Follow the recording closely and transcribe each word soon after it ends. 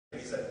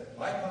said,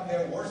 Mike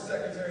Pompeo, worst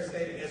Secretary of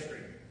State in history.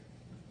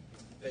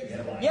 Big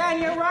headline. Yeah,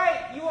 and you're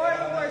right. You are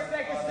the worst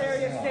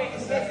Secretary of State in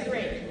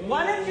history.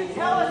 Why don't you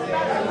tell us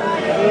about the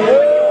fact that when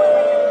you were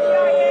with the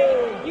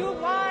CIA, you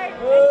lied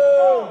and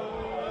stole.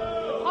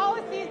 The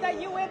policies that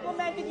you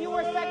implemented, you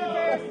were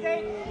Secretary of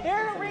State.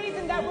 They're the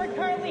reason that we're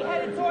currently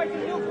headed towards a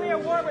nuclear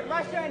war with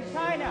Russia and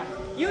China.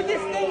 You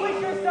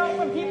distinguish yourself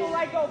from people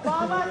like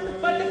Obama,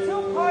 but the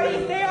two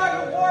parties, they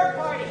are the war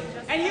party.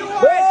 And you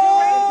are a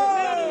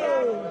deranged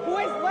maniac who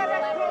has led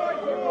us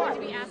towards war.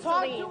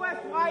 Talk to us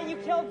why you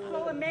killed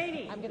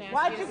Soleimani.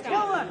 Why'd you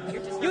kill him?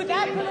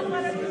 That could have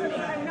led us to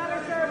another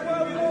third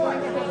world war.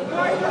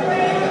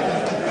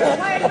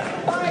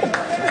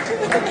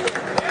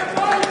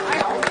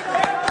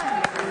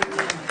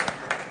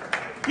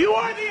 You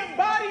are the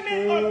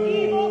embodiment of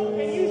evil,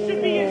 and you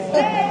should be in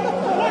jail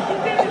for what you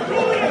did to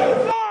Julian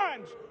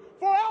Assange.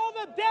 For all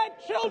the dead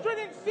children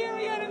in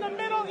Syria and in the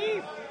Middle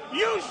East,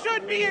 you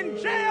should be in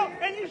jail,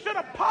 and you should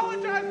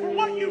apologize for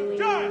what you've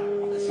done.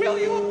 Will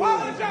you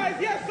apologize,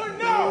 yes or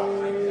no?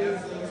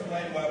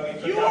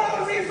 You are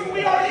the reason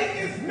we are in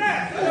this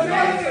mess. It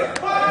started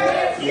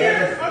 5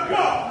 years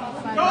ago.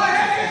 Go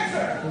ahead,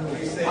 answer.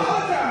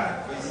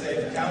 Apologize. We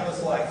saved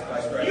countless lives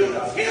by spreading You the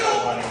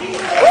killed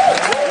people.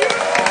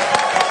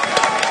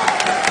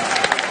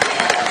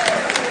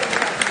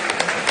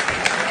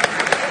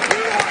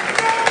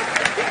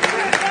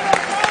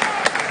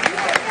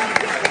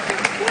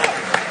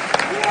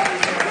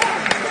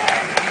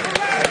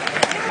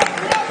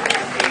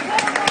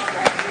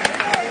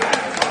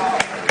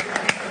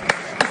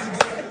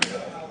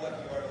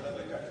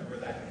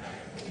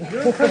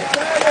 You're pathetic. You're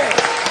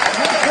pathetic.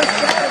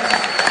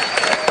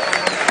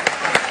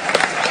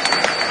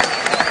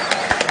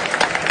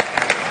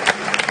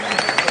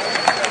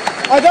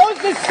 Are those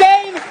the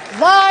same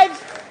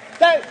lives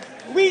that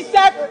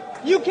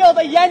you killed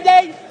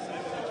Allende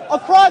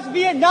across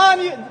Vietnam?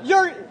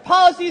 Your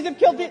policies have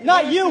killed it,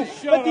 not you,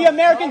 but the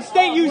American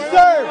state you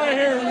serve.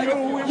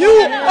 You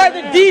are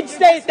the deep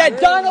state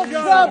that Donald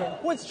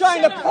Trump was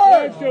trying to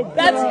purge.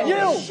 That's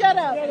you. Shut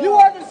up. You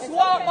are the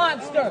swamp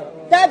monster.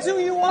 That's who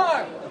you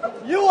are.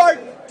 You are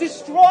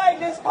destroying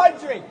this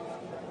country.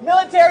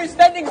 Military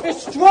spending is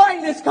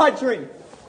destroying this country.